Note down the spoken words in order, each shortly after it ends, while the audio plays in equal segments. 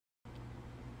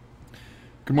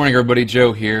Good morning, everybody.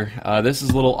 Joe here. This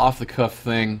is a little off-the-cuff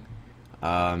thing.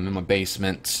 I'm in my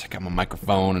basement. I got my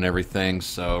microphone and everything,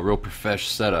 so real profesh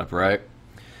setup, right?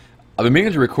 I've been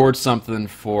meaning to record something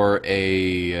for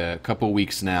a couple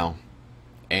weeks now,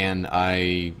 and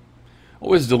I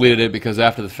always deleted it because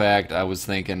after the fact I was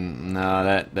thinking, nah,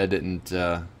 that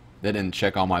didn't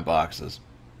check all my boxes.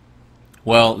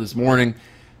 Well, this morning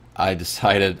I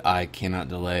decided I cannot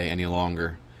delay any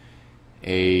longer.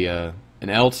 An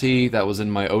LT that was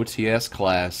in my OTS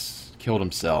class killed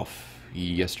himself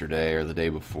yesterday or the day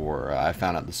before. I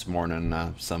found out this morning.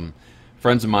 Some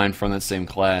friends of mine from that same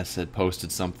class had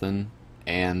posted something,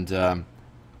 and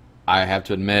I have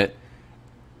to admit,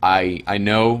 I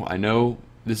know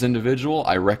this individual.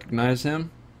 I recognize him,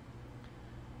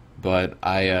 but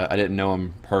I didn't know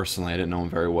him personally. I didn't know him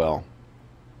very well,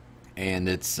 and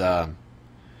it's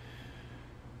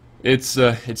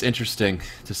interesting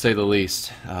to say the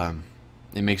least.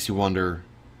 It makes you wonder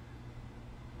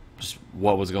just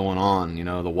what was going on, you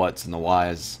know, the whats and the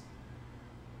whys.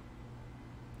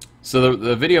 So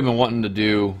the video I've been wanting to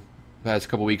do the past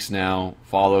couple weeks now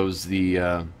follows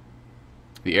the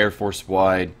Air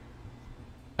Force-wide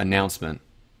announcement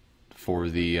for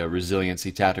the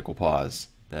resiliency tactical pause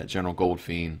that General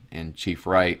Goldfein and Chief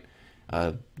Wright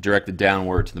directed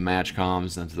downward to the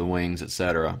MATCHCOMs and to the wings,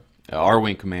 etc. Our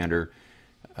wing commander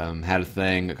had a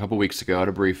thing a couple weeks ago at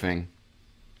a briefing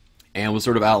and was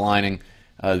sort of outlining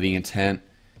the intent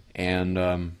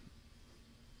and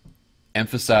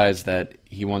emphasized that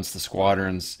he wants the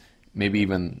squadrons, maybe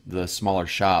even the smaller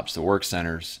shops, the work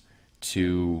centers,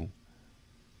 to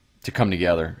come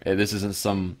together. This isn't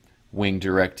some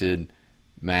wing-directed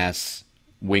mass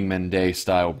Wingman Day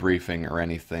style briefing or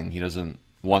anything. He doesn't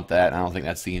want that. I don't think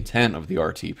that's the intent of the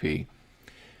RTP.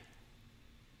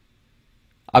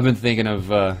 I've been thinking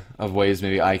of ways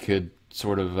maybe I could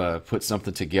sort of put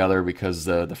something together, because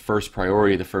the first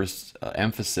priority, the first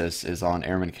emphasis is on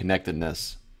airman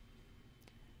connectedness.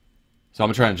 So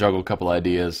I'm trying to juggle a couple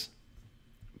ideas,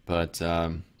 but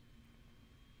I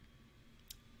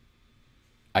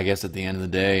guess at the end of the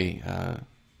day,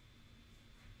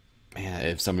 man,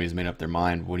 if somebody's made up their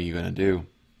mind, what are you going to do?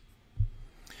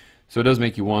 So it does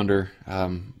make you wonder,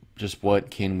 just what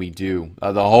can we do?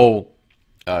 The whole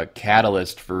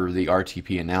catalyst for the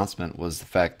RTP announcement was the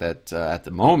fact that at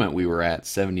the moment we were at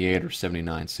 78 or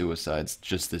 79 suicides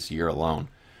just this year alone.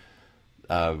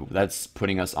 That's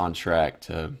putting us on track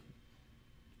to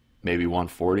maybe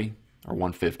 140 or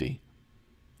 150.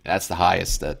 That's the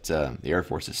highest that the Air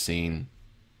Force has seen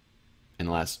in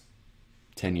the last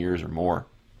 10 years or more.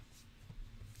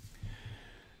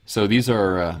 So these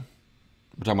are,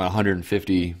 we're talking about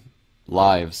 150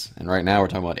 lives, and right now we're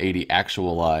talking about 80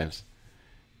 actual lives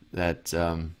that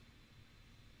are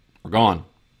gone.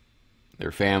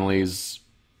 Their families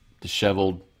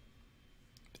disheveled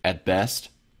at best,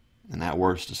 and at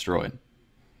worst destroyed.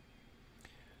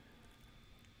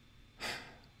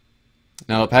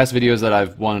 Now, the past videos that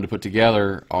I've wanted to put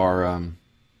together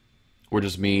were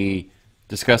just me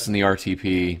discussing the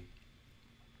RTP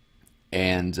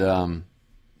and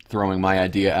throwing my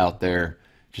idea out there,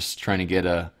 just trying to get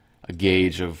a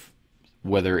gauge of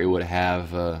whether it would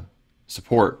have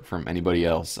support from anybody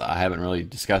else. I haven't really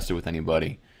discussed it with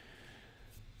anybody,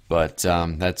 but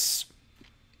this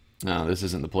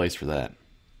isn't the place for that.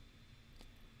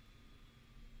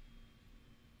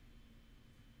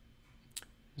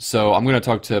 So I'm going to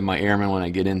talk to my airmen when I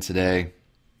get in today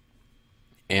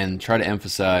and try to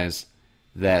emphasize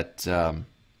that, and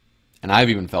I've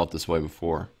even felt this way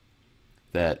before,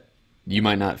 that you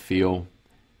might not feel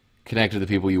connected to the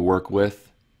people you work with.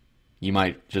 You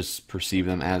might just perceive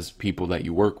them as people that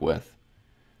you work with.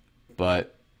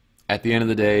 But at the end of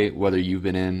the day, whether you've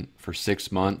been in for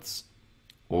 6 months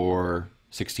or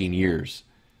 16 years,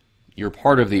 you're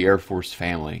part of the Air Force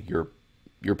family.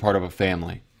 You're part of a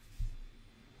family.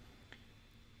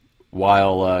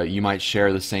 While you might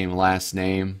share the same last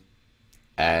name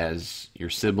as your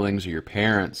siblings or your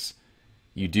parents,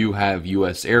 you do have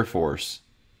U.S. Air Force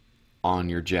on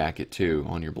your jacket too,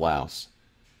 on your blouse.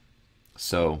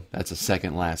 So that's a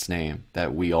second last name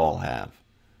that we all have.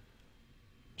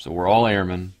 So we're all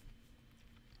airmen.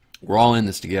 We're all in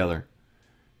this together.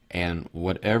 And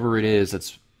whatever it is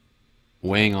that's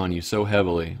weighing on you so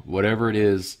heavily, whatever it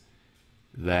is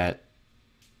that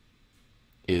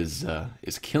is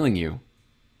killing you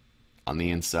on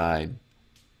the inside,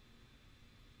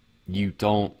 you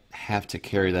don't have to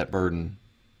carry that burden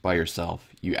by yourself.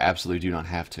 You absolutely do not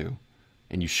have to,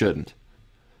 and you shouldn't.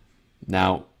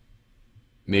 Now,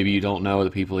 maybe you don't know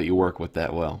the people that you work with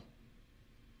that well,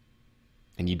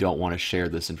 and you don't want to share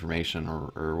this information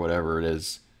or whatever it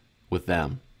is with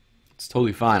them. It's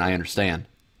totally fine. I understand.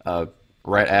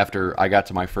 Right after I got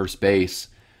to my first base,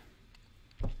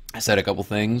 I said a couple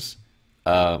things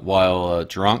while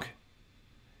drunk,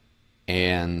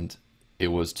 and it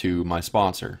was to my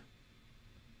sponsor.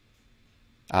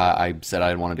 I said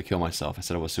I wanted to kill myself. I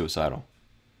said I was suicidal.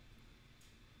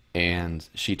 And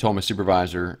she told my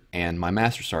supervisor and my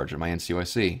master sergeant, my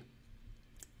NCOIC,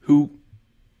 who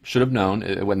should have known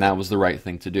when that was the right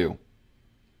thing to do.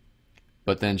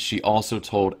 But then she also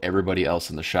told everybody else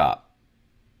in the shop.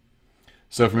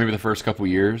 So for maybe the first couple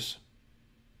years,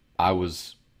 I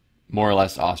was more or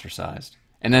less ostracized.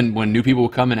 And then when new people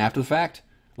would come in after the fact,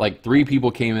 like 3 people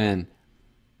came in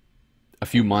a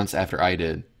few months after I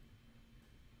did,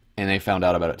 and they found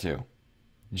out about it too.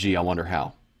 Gee, I wonder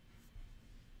how.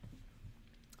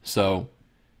 So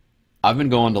I've been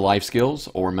going to life skills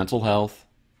or mental health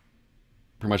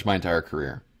pretty much my entire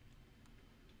career.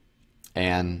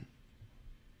 And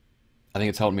I think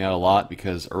it's helped me out a lot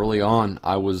because early on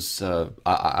I was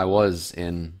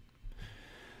in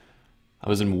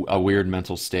a weird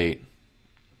mental state.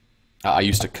 I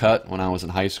used to cut when I was in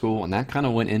high school, and that kind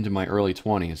of went into my early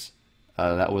 20s.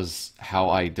 That was how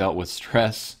I dealt with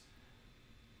stress,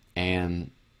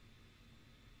 and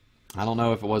I don't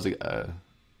know if it was a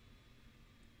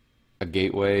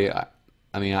gateway.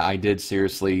 I mean, I did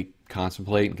seriously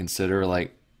contemplate and consider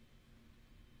like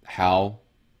how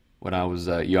when I was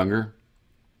younger,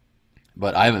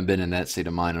 but I haven't been in that state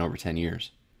of mind in over 10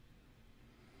 years.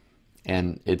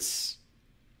 And it's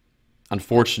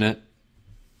unfortunate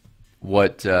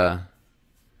what how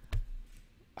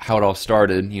it all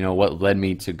started, you know, what led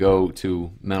me to go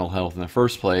to mental health in the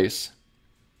first place.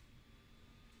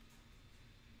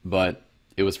 But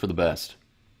it was for the best.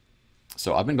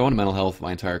 So I've been going to mental health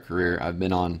my entire career. I've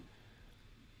been on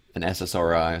an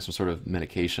SSRI, some sort of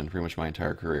medication, pretty much my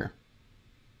entire career.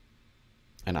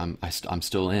 And I'm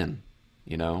still in,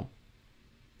 you know.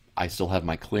 I still have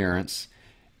my clearance.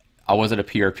 I was at a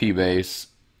PRP base,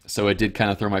 so it did kind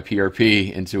of throw my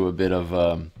PRP into a bit of,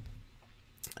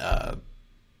 I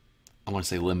want to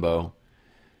say limbo.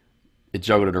 It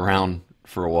juggled it around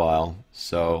for a while,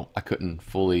 so I couldn't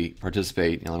fully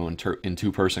participate, you know, in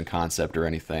two-person concept or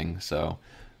anything. So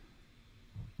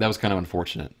that was kind of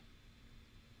unfortunate.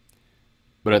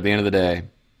 But at the end of the day,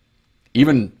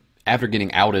 even after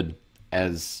getting outed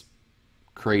as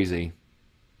crazy,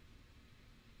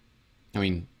 I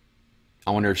mean,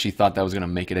 I wonder if she thought that was going to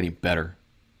make it any better.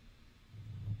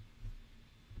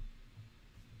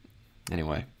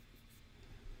 Anyway,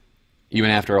 even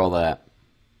after all that,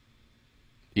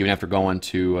 even after going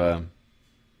to and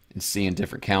seeing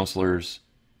different counselors,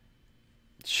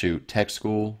 shoot, tech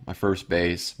school, my first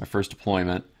base, my first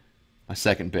deployment, my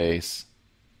second base.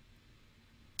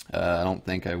 I don't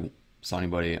think I saw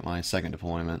anybody at my second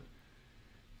deployment.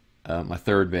 My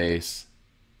third base,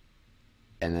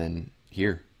 and then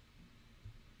here.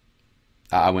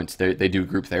 I went to, they do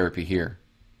group therapy here.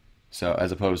 So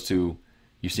as opposed to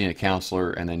you seeing a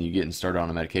counselor and then you getting started on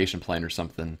a medication plan or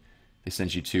something, they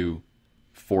send you to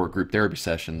 4 group therapy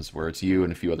sessions where it's you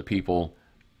and a few other people,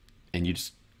 and you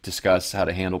just discuss how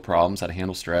to handle problems, how to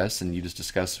handle stress, and you just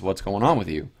discuss what's going on with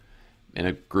you in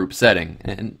a group setting.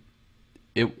 And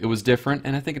it was different,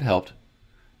 and I think it helped.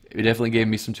 It definitely gave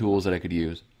me some tools that I could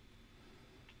use.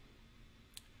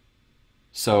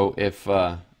 So if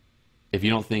you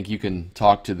don't think you can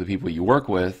talk to the people you work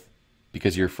with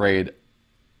because you're afraid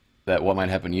that what might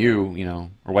happen to you, you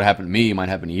know, or what happened to me might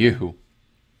happen to you,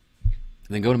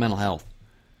 then go to mental health.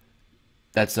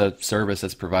 That's a service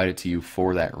that's provided to you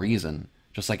for that reason.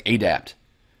 Just like ADAPT.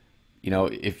 You know,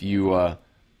 if you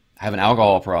have an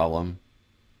alcohol problem,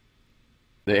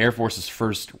 the Air Force's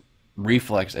first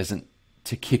reflex isn't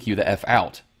to kick you the F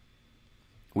out.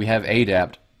 We have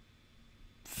ADAPT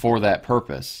for that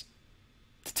purpose,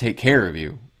 to take care of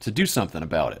you, to do something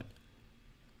about it.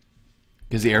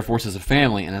 Because the Air Force is a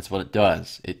family, and that's what it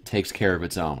does. It takes care of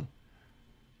its own.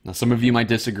 Now, some of you might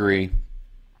disagree,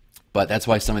 but that's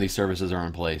why some of these services are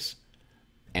in place.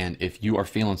 And if you are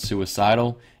feeling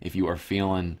suicidal, if you are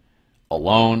feeling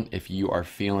alone, if you are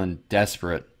feeling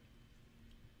desperate,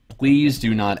 please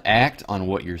do not act on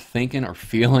what you're thinking or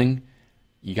feeling.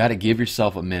 You got to give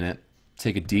yourself a minute,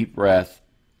 take a deep breath,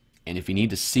 and if you need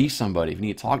to see somebody, if you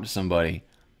need to talk to somebody,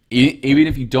 even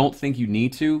if you don't think you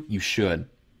need to, you should.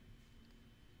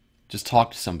 Just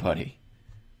talk to somebody.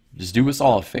 Just do us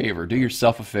all a favor. Do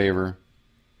yourself a favor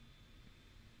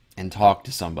and talk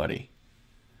to somebody.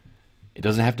 It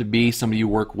doesn't have to be somebody you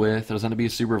work with. It doesn't have to be a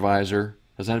supervisor.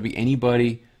 It doesn't have to be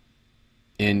anybody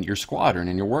in your squadron,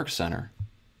 in your work center.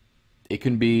 It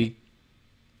can be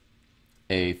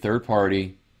a third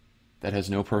party that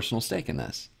has no personal stake in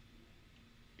this.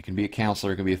 It can be a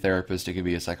counselor, it can be a therapist, it can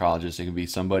be a psychologist, it can be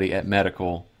somebody at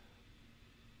medical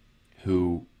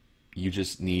who you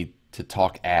just need to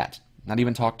talk at. Not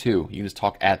even talk to, you can just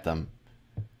talk at them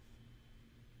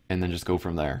and then just go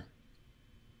from there.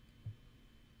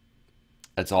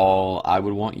 That's all I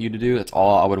would want you to do. That's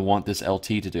all I would want this LT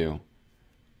to do.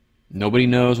 Nobody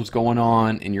knows what's going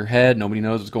on in your head. Nobody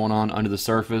knows what's going on under the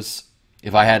surface.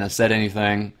 If I hadn't said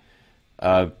anything,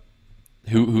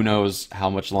 who knows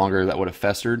how much longer that would have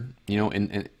festered, you know,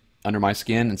 in under my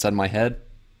skin, inside my head.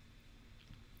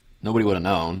 Nobody would have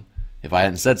known if I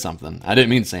hadn't said something. I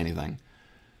didn't mean to say anything.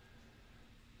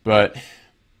 But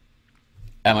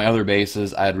at my other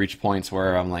bases, I had reached points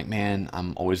where I'm like, man,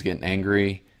 I'm always getting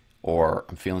angry, or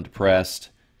I'm feeling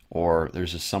depressed, or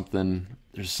there's something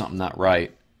not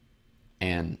right.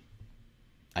 And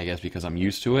I guess because I'm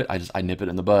used to it, I nip it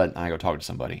in the bud and I go talk to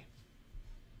somebody.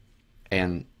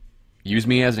 And use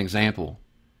me as an example.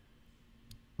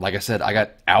 Like I said, I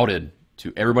got outed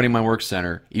to everybody in my work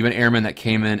center, even airmen that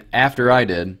came in after I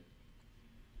did,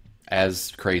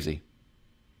 as crazy.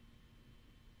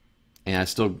 And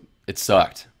it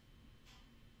sucked.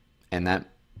 And that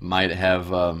might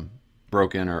have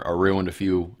broken or ruined a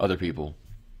few other people.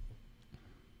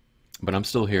 But I'm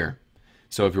still here.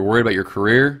 So if you're worried about your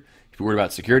career, if you're worried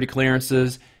about security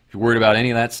clearances, if you're worried about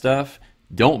any of that stuff,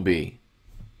 don't be.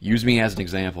 Use me as an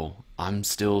example. I'm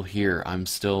still here. I'm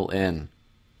still in.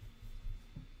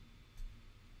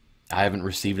 I haven't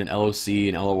received an LOC,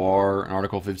 an LOR, an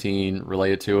Article 15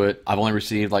 related to it. I've only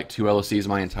received like 2 LOCs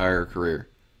my entire career.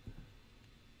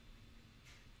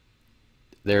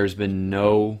 There's been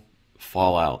no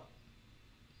fallout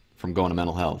from going to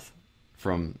mental health,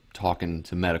 from talking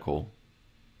to medical,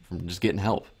 from just getting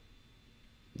help.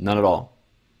 None at all.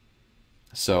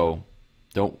 So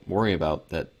don't worry about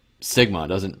that. Stigma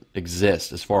doesn't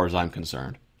exist as far as I'm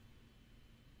concerned.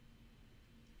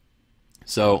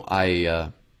 So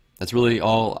that's really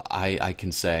all I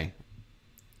can say.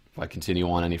 If I continue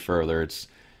on any further, it's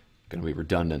going to be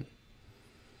redundant.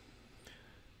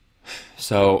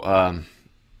 So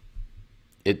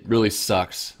it really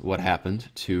sucks what happened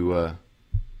to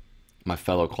my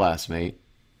fellow classmate.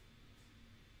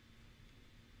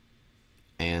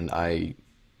 And I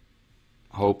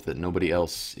hope that nobody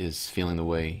else is feeling the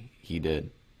way he did.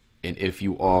 And if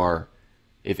you are,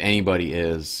 if anybody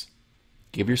is,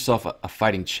 give yourself a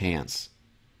fighting chance.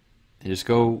 And just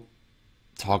go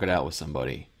talk it out with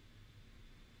somebody.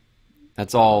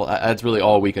 That's all. That's really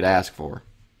all we could ask for.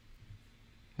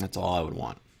 That's all I would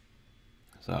want.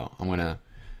 So I'm going to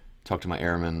talk to my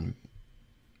airmen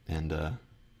and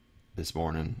this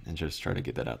morning and just try to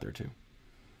get that out there too.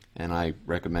 And I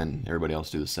recommend everybody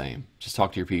else do the same. Just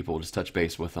talk to your people, just touch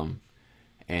base with them,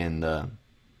 and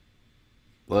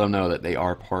let them know that they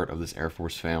are part of this Air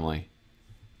Force family,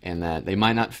 and that they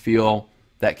might not feel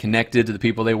that connected to the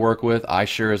people they work with. I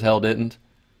sure as hell didn't.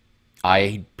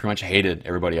 I pretty much hated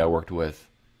everybody I worked with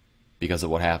because of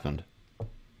what happened.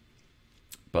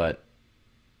 But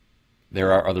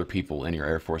there are other people in your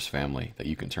Air Force family that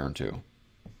you can turn to.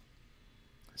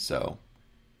 So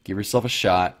give yourself a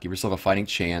shot. Give yourself a fighting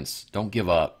chance. Don't give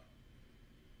up.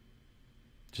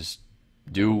 Just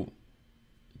do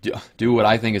what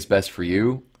I think is best for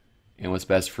you and what's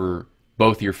best for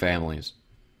both your families.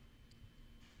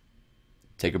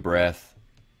 Take a breath.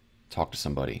 Talk to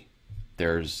somebody.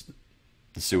 There's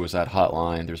the suicide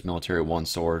hotline. There's Military One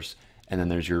Source. And then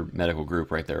there's your medical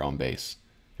group right there on base.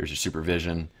 There's your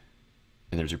supervision.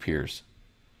 And there's your peers.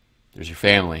 There's your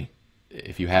family,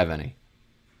 if you have any.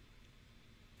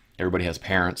 Everybody has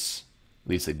parents,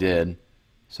 at least they did.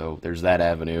 So there's that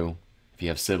avenue. If you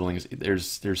have siblings,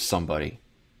 there's somebody.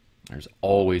 There's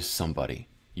always somebody.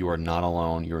 You are not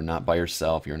alone. You are not by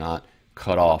yourself. You're not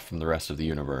cut off from the rest of the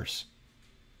universe.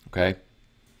 Okay?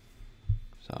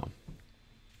 So,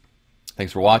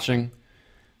 thanks for watching.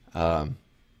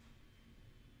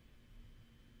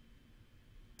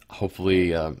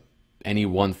 Hopefully, any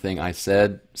one thing I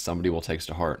said, somebody will take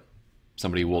to heart.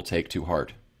 Somebody will take to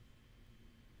heart.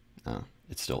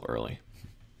 It's still early.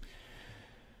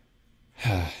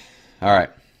 All right.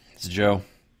 This is Joe.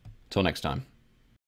 Till next time.